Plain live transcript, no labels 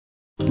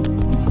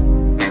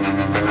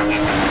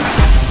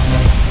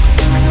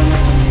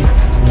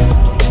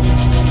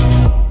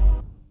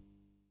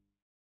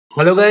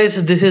Hello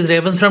guys, this is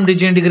Raven from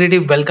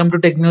DigiIntegrity. Welcome to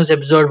TechNews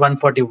episode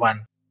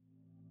 141.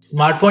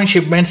 Smartphone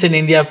shipments in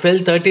India fell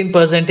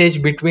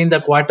 13% between the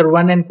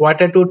Q1 and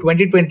Q2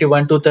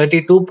 2021 to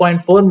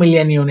 32.4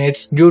 million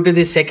units due to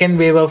the second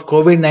wave of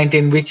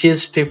COVID-19, which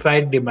is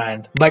stifled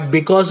demand. But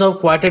because of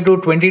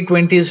Q2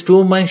 2020's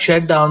 2-month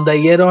shutdown, the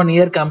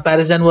year-on-year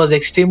comparison was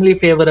extremely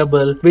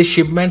favorable, with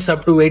shipments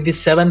up to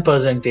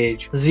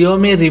 87%.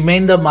 Xiaomi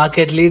remained the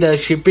market leader,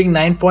 shipping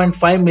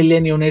 9.5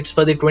 million units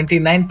for the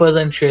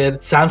 29% share.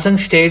 Samsung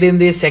stayed in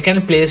the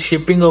second place,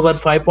 shipping over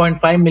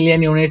 5.5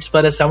 million units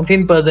for a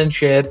 17%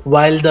 share,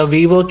 while the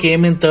Vivo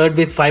came in third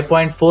with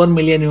 5.4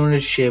 million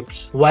units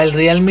shipped. While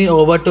Realme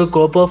overtook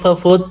Oppo for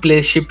fourth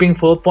place, shipping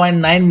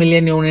 4.9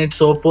 million units,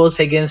 Oppo's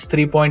against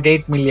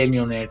 3.8 million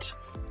units.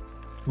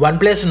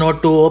 OnePlus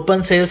Nord 2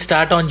 open sales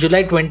start on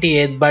July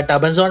 28th, but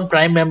Amazon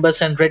Prime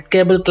members and Red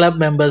Cable Club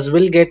members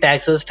will get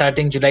access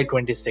starting July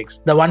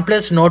 26th. The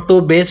OnePlus Nord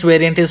 2 base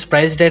variant is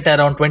priced at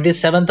around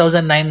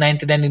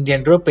 27,999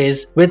 Indian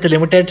rupees, with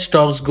limited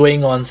stocks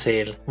going on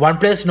sale.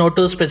 OnePlus Nord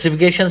 2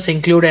 specifications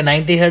include a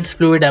 90Hz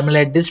Fluid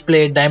AMOLED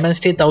display,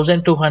 Dimensity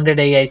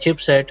 1200 AI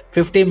chipset,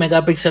 50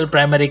 megapixel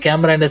primary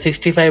camera and a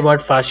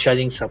 65-watt fast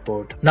charging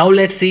support. Now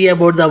let's see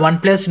about the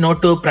OnePlus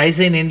Nord 2 price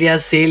in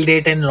India's sale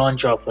date and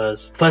launch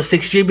offers. For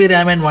 6GB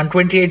RAM and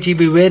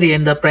 128GB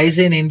variant, the price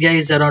in India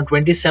is around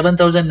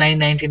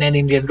 27,999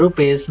 Indian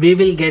rupees. We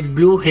will get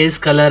blue haze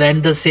color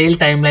and the sale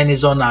timeline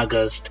is on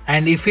August.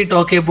 And if we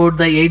talk about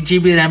the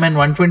 8GB RAM and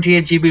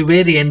 128GB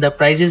variant, the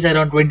price is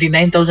around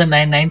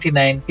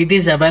 29,999. It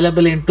is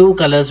available in two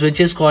colors, which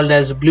is called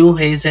as blue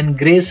haze and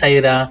grey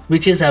Saira,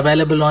 which is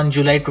available on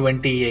July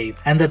 28th.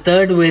 And the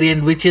third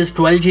variant, which is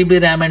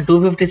 12GB RAM and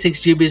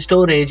 256GB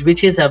storage,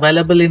 which is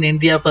available in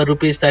India for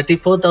rupees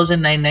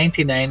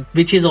 34,999,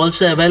 which is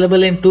also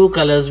available in two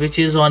colors, which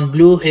is on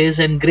blue haze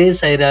and grey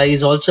Saira,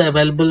 is also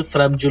available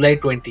from July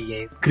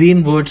 28th.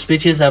 Green woods,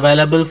 which is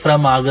available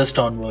from August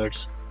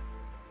onwards.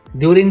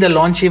 During the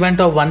launch event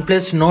of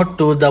OnePlus Nord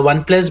 2, the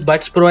OnePlus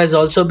Buds Pro has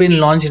also been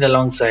launched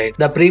alongside.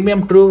 The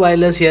premium true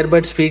wireless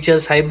earbuds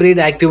features hybrid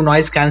active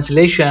noise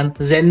cancellation,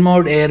 Zen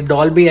Mode Air,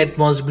 Dolby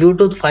Atmos,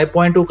 Bluetooth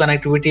 5.2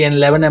 connectivity and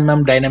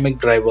 11mm dynamic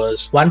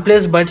drivers.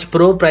 OnePlus Buds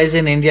Pro price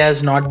in India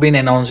has not been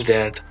announced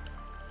yet.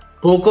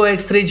 POCO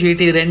X3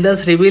 GT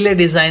renders reveal a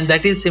design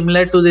that is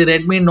similar to the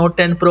Redmi Note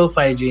 10 Pro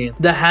 5G.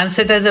 The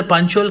handset has a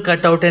punctual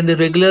cutout and the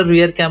regular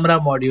rear camera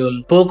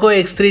module. POCO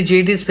X3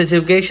 GT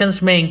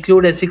specifications may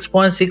include a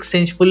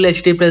 6.6-inch Full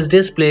HD Plus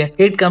display.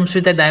 It comes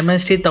with a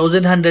Dimensity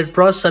 1100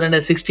 processor and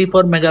a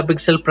 64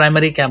 megapixel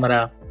primary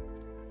camera.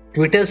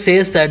 Twitter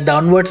says that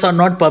downvotes are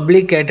not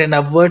public yet and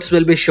upvotes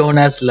will be shown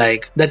as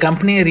like. The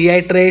company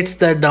reiterates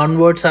that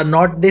downvotes are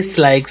not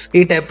dislikes.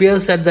 It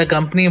appears that the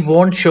company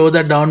won't show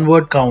the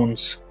downvote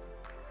counts.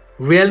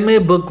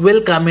 Realme Book will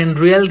come in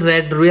real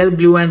red, real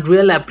blue and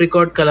real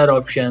apricot color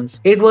options.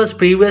 It was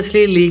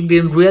previously leaked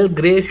in real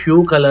grey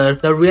hue color.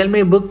 The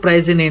Realme Book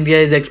price in India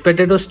is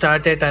expected to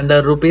start at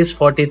under rupees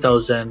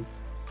 40,000.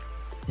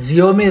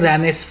 Xiaomi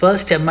ran its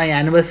first MI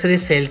anniversary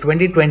sale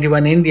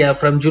 2021 India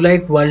from July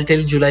 12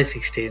 till July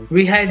 16.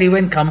 We had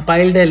even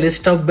compiled a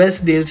list of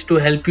best deals to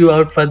help you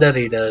out for the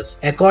readers.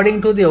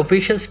 According to the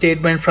official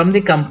statement from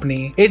the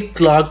company, it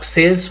clocked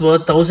sales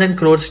worth 1000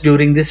 crores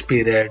during this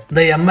period.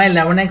 The Mi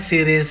 11X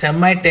series,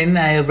 Mi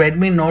 10i,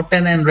 Redmi Note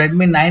 10 and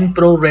Redmi 9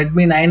 Pro,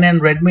 Redmi 9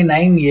 and Redmi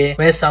 9A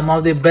were some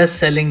of the best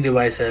selling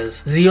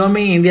devices.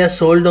 Xiaomi India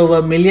sold over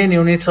a million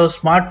units of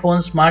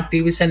smartphones, smart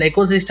TVs and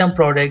ecosystem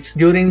products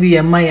during the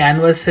Mi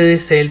anniversary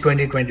sale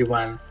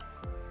 2021.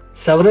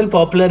 Several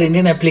popular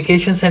Indian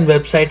applications and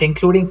websites,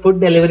 including food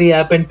delivery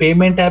app and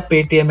payment app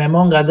Paytm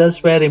among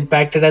others, were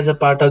impacted as a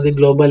part of the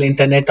global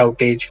internet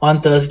outage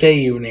on Thursday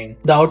evening.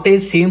 The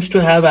outage seems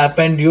to have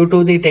happened due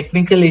to the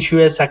technical issue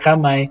at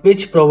Akamai,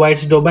 which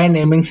provides domain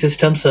naming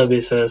system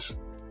services.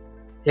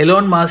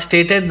 Elon Musk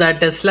stated that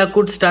Tesla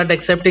could start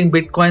accepting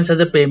bitcoins as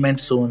a payment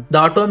soon. The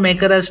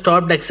automaker has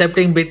stopped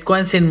accepting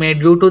bitcoins in May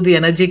due to the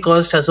energy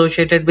cost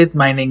associated with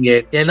mining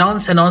it.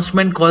 Elon's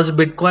announcement caused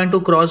Bitcoin to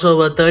cross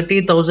over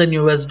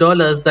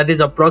 $30,000, that is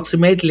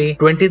approximately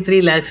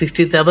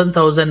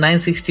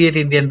 23,67,968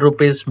 Indian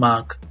rupees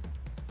mark.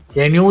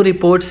 A new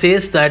report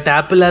says that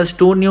Apple has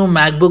two new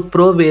MacBook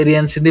Pro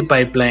variants in the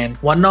pipeline.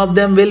 One of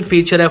them will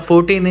feature a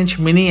 14-inch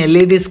mini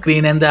LED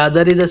screen and the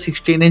other is a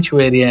 16-inch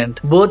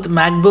variant. Both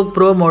MacBook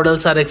Pro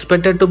models are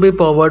expected to be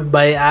powered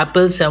by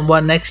Apple's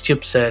M1X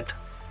chipset.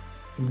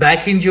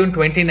 Back in June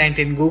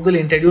 2019, Google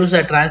introduced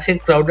a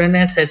transit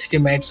crowdedness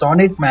estimates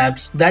on its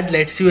maps that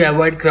lets you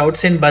avoid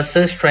crowds in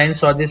buses,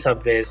 trains or the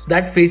subways.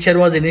 That feature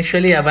was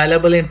initially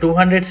available in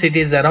 200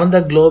 cities around the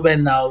globe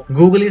and now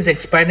Google is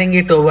expanding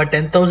it over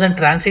 10,000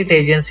 transit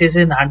agencies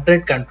in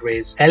 100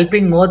 countries,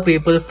 helping more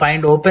people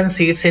find open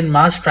seats in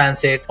mass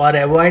transit or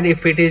avoid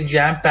if it is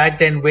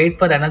jam-packed and wait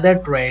for another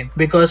train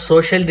because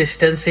social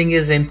distancing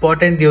is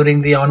important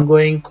during the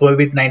ongoing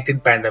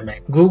COVID-19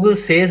 pandemic. Google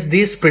says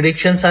these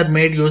predictions are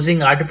made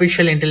using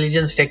artificial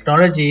intelligence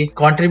technology,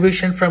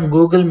 contribution from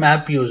Google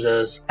Map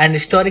users, and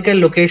historical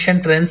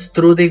location trends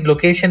through the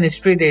location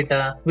history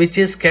data, which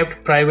is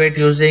kept private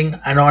using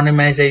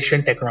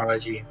anonymization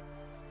technology.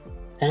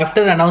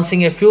 After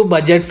announcing a few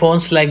budget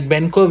phones like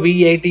Benko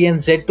V80 and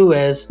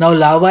Z2S, now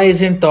Lava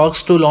is in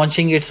talks to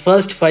launching its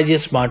first 5G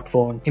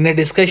smartphone. In a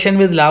discussion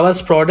with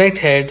Lava's product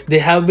head, they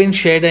have been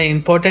shared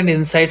important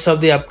insights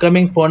of the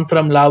upcoming phone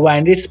from Lava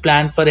and its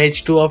plan for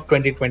H2 of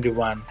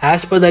 2021.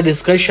 As per the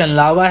discussion,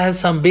 Lava has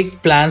some big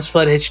plans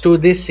for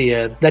H2 this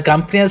year. The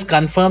company has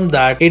confirmed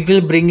that it will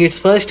bring its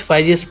first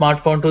 5G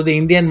smartphone to the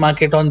Indian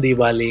market on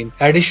Diwali.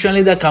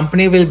 Additionally, the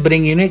company will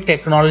bring unique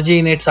technology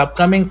in its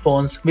upcoming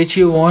phones, which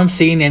you won't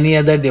see in any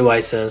other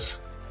devices.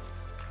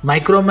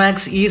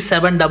 Micromax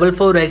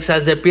E744X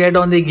has appeared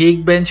on the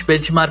Geekbench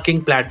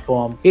benchmarking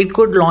platform. It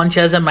could launch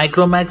as a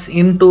Micromax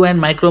In2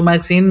 and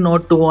Micromax In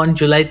Note 2 on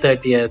July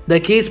 30th. The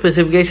key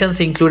specifications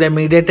include a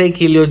MediaTek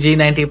Helio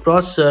G90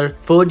 processor,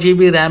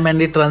 4GB RAM,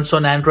 and it runs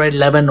on Android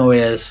 11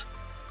 OS.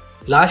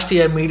 Last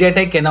year,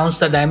 MediaTek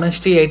announced the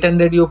Dimensity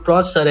 800U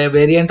processor, a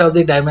variant of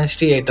the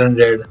Dimensity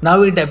 800.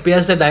 Now it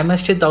appears the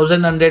Dimensity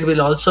 1100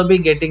 will also be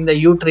getting the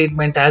U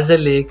treatment, as a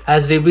leak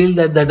has revealed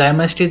that the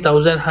Dimensity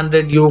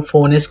 1100U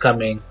phone is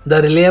coming.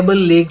 The reliable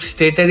leak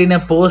stated in a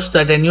post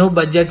that a new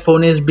budget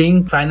phone is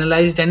being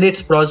finalized and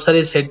its processor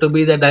is said to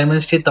be the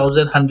Dimensity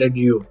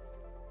 1100U.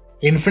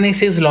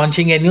 Infinix is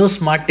launching a new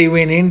smart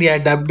TV in India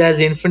dubbed as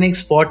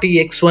Infinix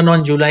 40X1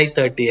 on July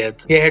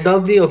 30th. Ahead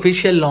of the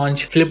official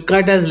launch,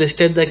 Flipkart has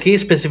listed the key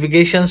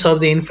specifications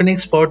of the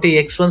Infinix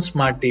 40X1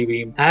 smart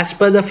TV. As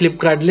per the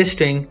Flipkart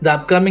listing, the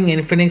upcoming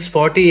Infinix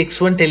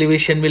 40X1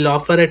 television will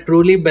offer a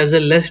truly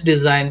bezel-less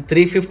design,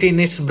 350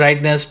 nits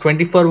brightness,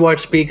 24-watt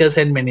speakers,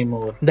 and many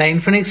more. The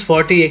Infinix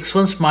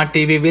 40X1 smart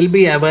TV will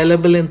be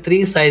available in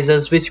 3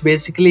 sizes, which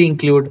basically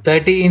include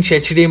 30-inch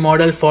HD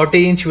model,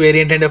 40-inch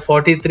variant, and a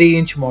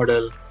 43-inch model.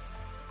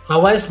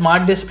 Huawei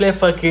Smart Display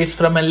for Kids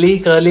from a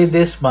leak early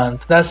this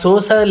month. The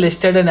source has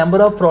listed a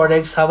number of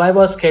products Huawei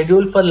was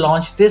scheduled for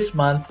launch this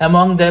month.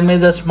 Among them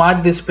is a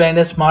smart display and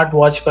a smart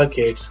watch for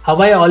kids.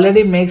 Huawei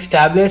already makes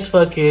tablets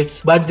for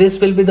kids, but this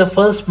will be the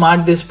first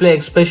smart display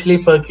especially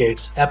for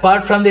kids.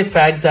 Apart from the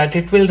fact that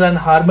it will run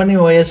Harmony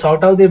OS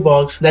out of the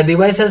box, the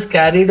device has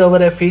carried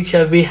over a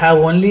feature we have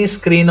only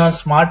screen on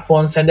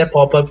smartphones and a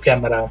pop-up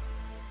camera.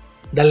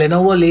 The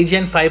Lenovo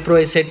Legion 5 Pro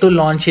is set to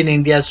launch in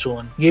India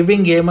soon,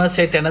 giving gamers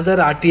yet another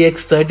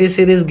RTX 30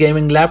 series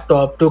gaming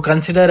laptop to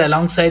consider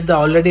alongside the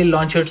already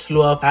launched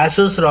slew of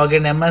Asus ROG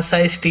and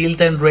MSI Stealth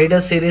and Raider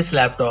series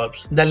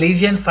laptops. The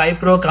Legion 5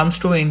 Pro comes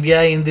to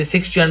India in the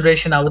 6th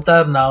generation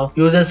avatar now,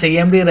 uses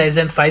AMD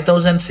Ryzen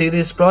 5000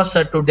 series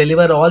processor to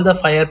deliver all the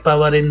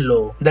firepower in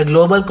low. The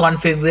global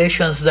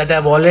configurations that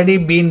have already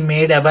been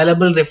made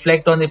available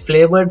reflect on the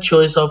flavored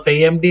choice of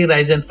AMD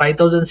Ryzen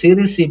 5000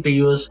 series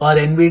CPUs or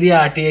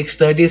Nvidia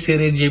RTX 30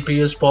 series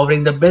GPUs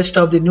powering the best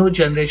of the new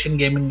generation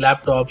gaming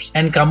laptops,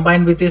 and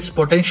combined with its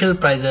potential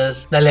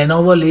prices, the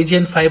Lenovo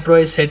Legion 5 Pro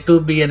is said to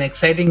be an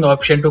exciting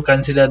option to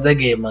consider the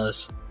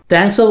gamers.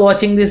 Thanks for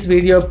watching this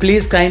video.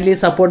 Please kindly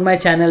support my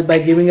channel by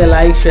giving a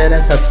like, share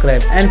and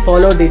subscribe, and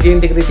follow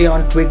DigiIntegrity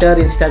on Twitter,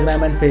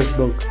 Instagram and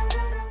Facebook.